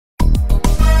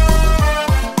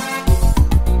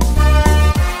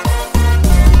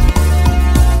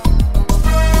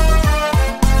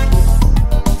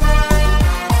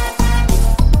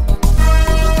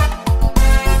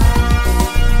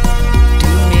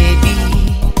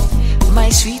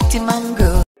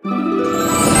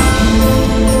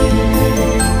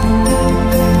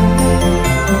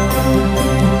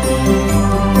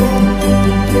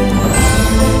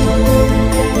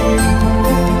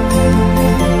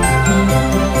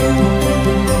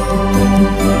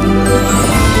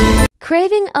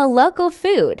a local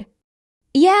food.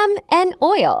 Yam and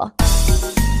oil.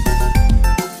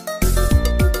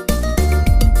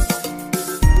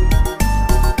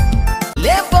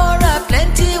 Labor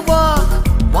plenty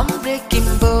work, one breaking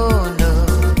bone.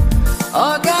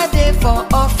 All got day for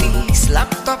office,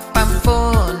 laptop and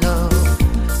phone.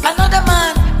 Another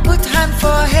man put hand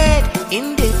for head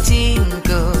in the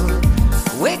tingle.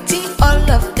 Waiting all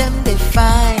of them they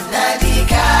find. Now the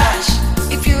cash,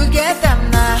 if you get them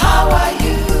now, how are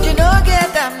you? You don't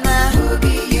get them now, who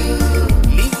be you?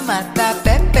 Leave matter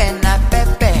pepe na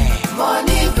pepe.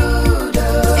 Money good,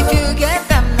 if you get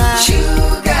them now,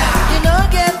 sugar. You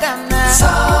don't get them now,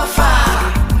 suffer.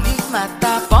 Leave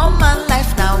matter for man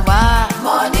life now, why?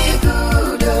 Money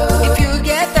good, if you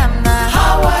get them now,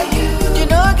 how are you? You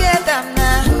don't get them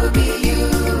now, who be you?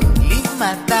 Leave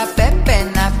matter pepe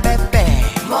na pepe.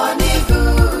 Money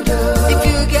good, if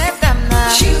you get them now,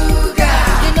 sugar.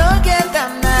 You don't get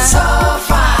them now,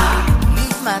 suffer.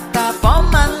 Leave matter for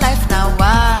man life now,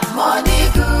 why? Money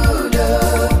good.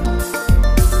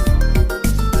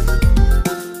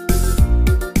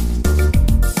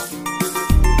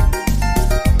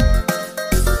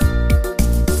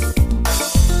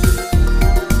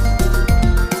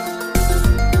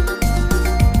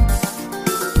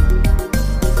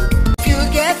 If you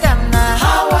get them now,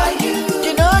 how are you?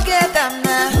 You don't get them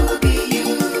now, who be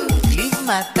you? Leave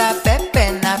matter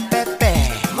pepe na pepe.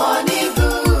 Money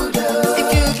good, if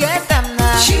you get them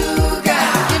now, sugar.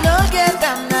 You don't get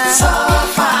them now,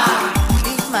 suffer.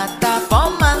 Leave matter for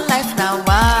man life now,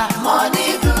 why?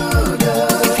 Money good,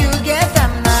 if you get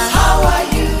them now, how are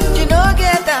you? You don't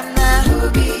get them now, who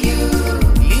be you?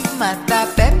 Leave matter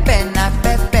pepe na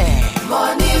pepe.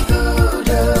 Money good,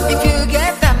 if you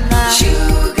get them now,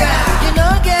 sugar. You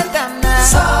don't get them now,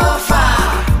 suffer.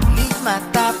 Leave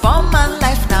matter for man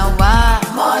life now, why?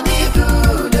 Money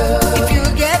good, if you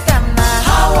get them now,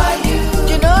 how are you?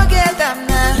 You don't get them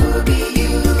now, who be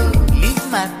you? Leave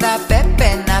matter pepe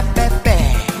na pepe.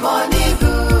 Money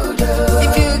good,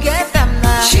 if you get them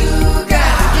now, sugar.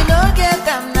 You don't get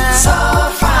them now,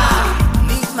 suffer.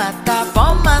 Leave matter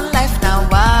for man life now,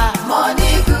 why?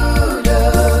 Money good.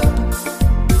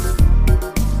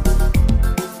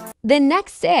 The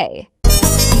next day.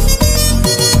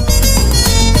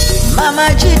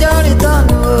 Mama G don't return,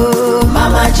 oh.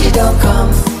 Mama G don't come.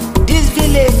 This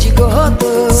village you go hot,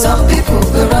 oh. Some people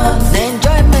go run. The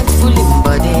enjoyment full in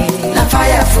body, na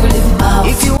fire full in mouth.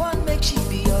 If you want, make she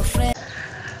be your friend.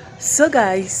 So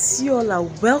guys, you all are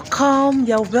welcome.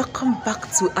 You're welcome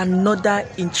back to another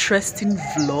interesting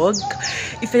vlog.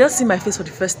 If you just see my face for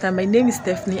the first time, my name is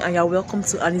Stephanie and you're welcome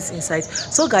to ANIE'S Insight.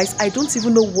 So guys, I don't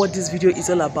even know what this video is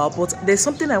all about, but there's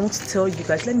something I want to tell you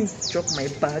guys. Let me drop my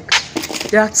bag.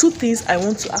 There are two things I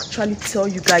want to actually tell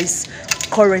you guys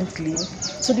currently.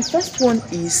 So the first one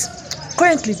is,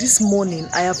 currently this morning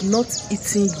I have not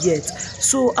eaten yet.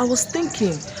 So I was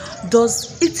thinking,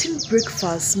 does eating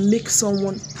breakfast make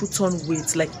someone put on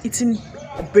weight? Like eating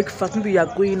breakfast, maybe you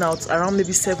are going out around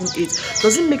maybe 7, 8,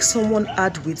 does it make someone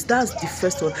add weight? That's the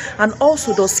first one. And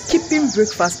also, does skipping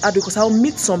breakfast add weight? Because I'll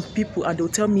meet some people and they'll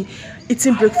tell me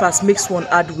eating breakfast makes one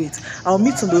add weight. I'll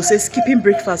meet some, they'll say skipping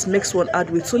breakfast makes one add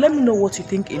weight. So let me know what you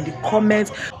think in the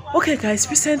comments. Okay guys,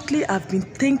 recently I've been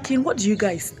thinking, what do you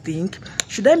guys think?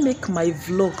 Should I make my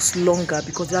vlogs longer?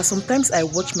 Because there are sometimes I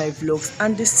watch my vlogs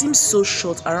and they seem so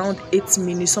short, around 8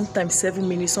 minutes, sometimes 7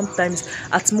 minutes, sometimes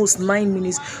at most 9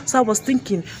 minutes. So I was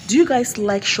thinking, do you guys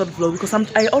like short vlogs? Because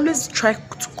I always try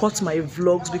to cut my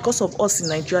vlogs because of us in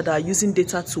Nigeria that are using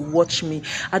data to watch me.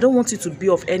 I don't want it to be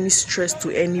of any stress to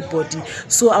anybody.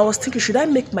 So I was thinking, should I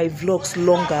make my vlogs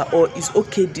longer or is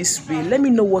okay this way? Let me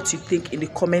know what you think in the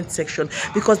comment section,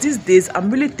 because these days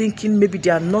I'm really thinking maybe they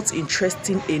are not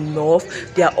interesting enough.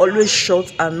 They are always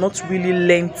short and not really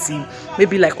lengthy,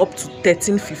 maybe like up to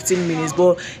 13-15 minutes.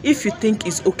 But if you think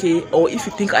it's okay, or if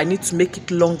you think I need to make it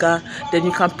longer, then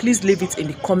you can please leave it in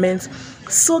the comments.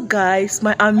 So guys,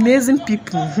 my amazing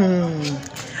people,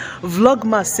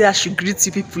 Vlogmas say I should greet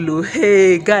you people. Oh,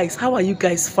 hey guys, how are you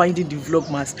guys finding the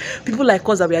Vlogmas? People like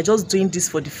us that we are just doing this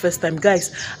for the first time.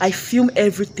 Guys, I film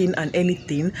everything and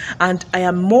anything, and I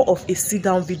am more of a sit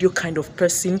down video kind of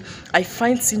person. I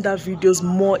find sit down videos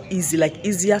more easy, like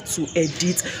easier to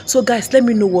edit. So guys, let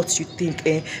me know what you think.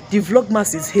 The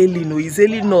Vlogmas is hailing, is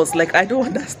hailing us. Like, I don't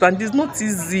understand, it's not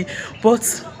easy.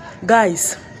 But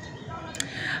guys,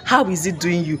 how is it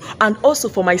doing you? And also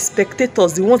for my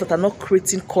spectators, the ones that are not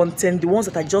creating content, the ones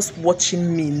that are just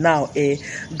watching me now,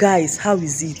 guys, how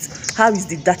is it? How is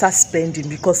the data spending?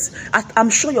 Because I'm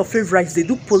sure your favorites, they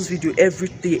do post video every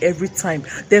day, every time.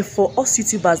 Then for us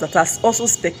YouTubers that are also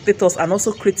spectators and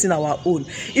also creating our own,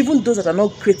 even those that are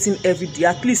not creating every day,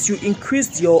 at least you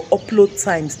increased your upload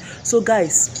times. So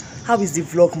guys, how is the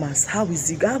vlogmas? How is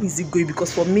it going?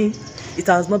 Because for me, it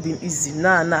has not been easy.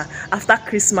 Nah. After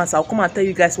Christmas, I'll come and tell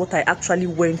you guys what I actually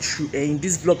went through in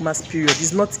this vlogmas period.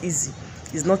 It's not easy.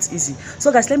 It's not easy. So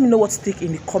guys, let me know what to think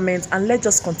in the comments, and let's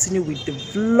just continue with the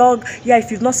vlog. Yeah, if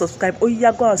you've not subscribed, oh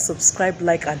yeah, go and subscribe,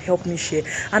 like, and help me share.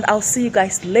 And I'll see you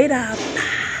guys later. Bye.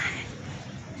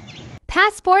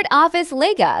 Passport Office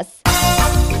Lagos.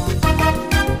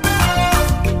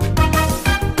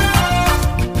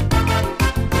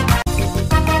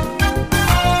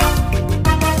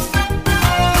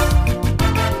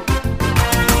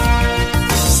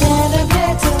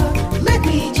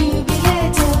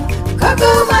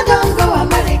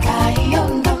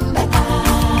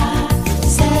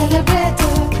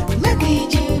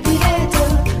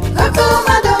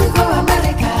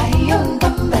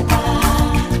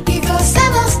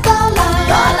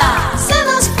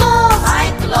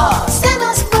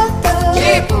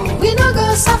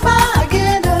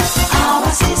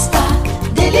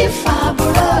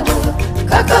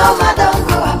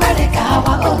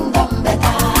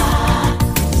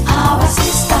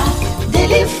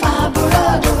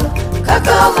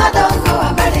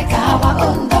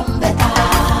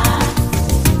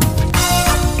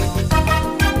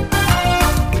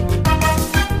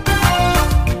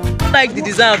 Like the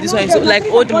design of this one, so like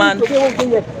old man.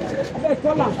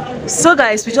 So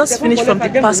guys, we just finished from the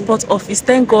passport office.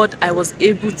 Thank God I was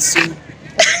able to.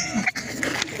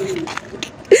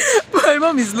 My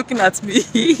mom is looking at me.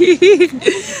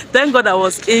 Thank God I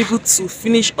was able to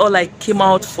finish all I came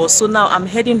out for. So now I'm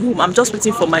heading home. I'm just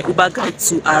waiting for my Uber guide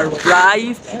to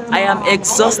arrive. I am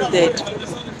exhausted.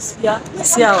 See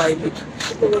how I look.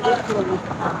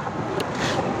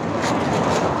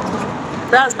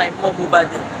 That's my mom over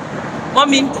there.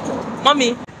 Mommy.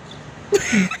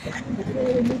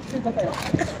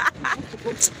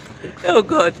 Oh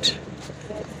God.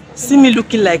 See me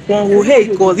looking like one who,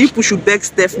 hey God, people should beg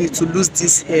Stephanie to lose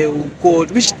this hair. Oh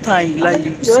God, which time will I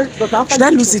lose? Should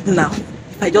I lose it now?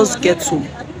 If I just get home.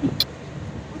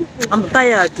 I'm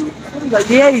tired though. The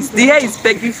hair is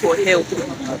begging for help.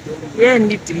 The hair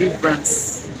needs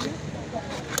deliverance.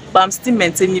 But I'm still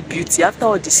maintaining beauty after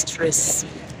all the stress.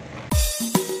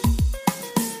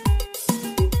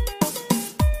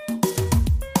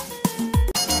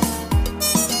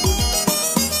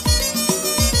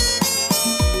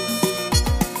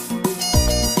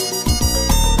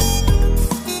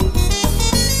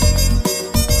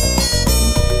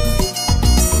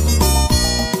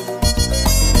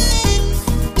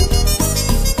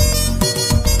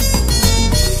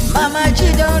 Mama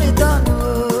G don't return,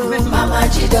 oh. Mama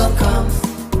G don't come.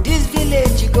 This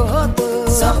village you go hot, oh.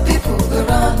 Some people go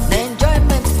run. The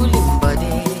enjoyment full in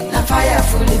body, the fire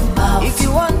full in mouth. If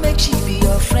you want make she be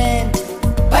your friend,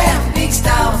 buy am big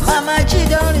stout. Mama G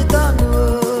don't return,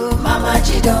 oh. Mama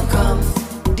G don't come.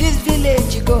 This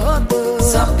village you go hot, oh.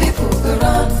 Some people go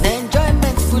run. The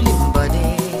enjoyment full in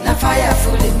body, the fire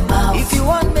full in mouth. If you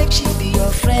want make she be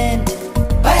your friend,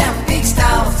 buy am big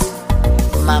stout.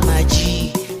 Mama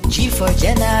G for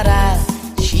general,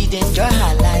 she'd enjoy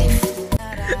her life.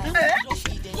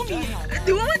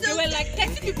 The woman There were like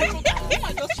 30 people from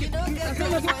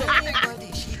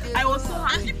I was so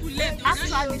happy.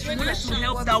 Actually, she wanted to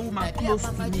help that woman close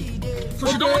to me. So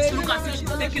she don't want to look as if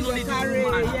she's taking only the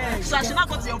woman. So she now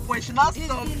got to your point, she now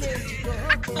stopped.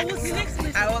 I was the next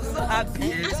person. I was so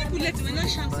happy. As people left, they were not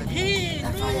shouting, hey,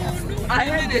 no. I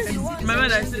heard it. My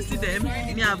mother, I said, see them,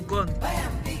 me have gone.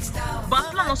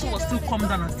 But plan also was still come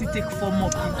down and still take 4 more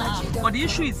people. But the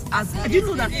issue is, as I didn't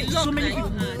know that so many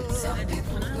people.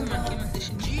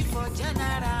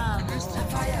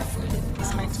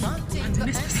 It's my turn. And the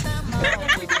next person.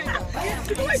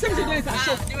 Why some people are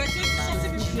shocked? They were saying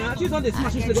something. She's on the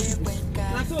smash.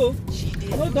 That's so.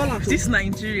 This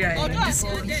Nigeria, this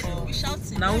country.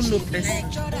 Now no person.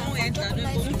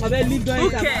 Who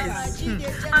cares?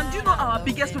 And you know our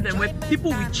biggest problem were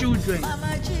people with children.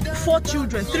 4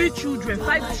 children, 3 children,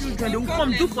 5 children. They will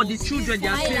come do for the children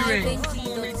their parents.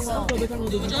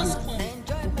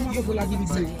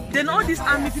 Then all these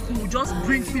army people will just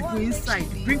bring people inside,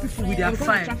 bring people with their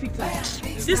fire.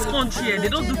 This country, they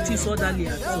don't do things orderly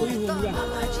at all.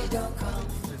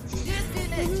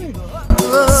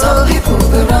 Some people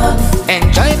go run,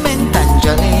 enjoyment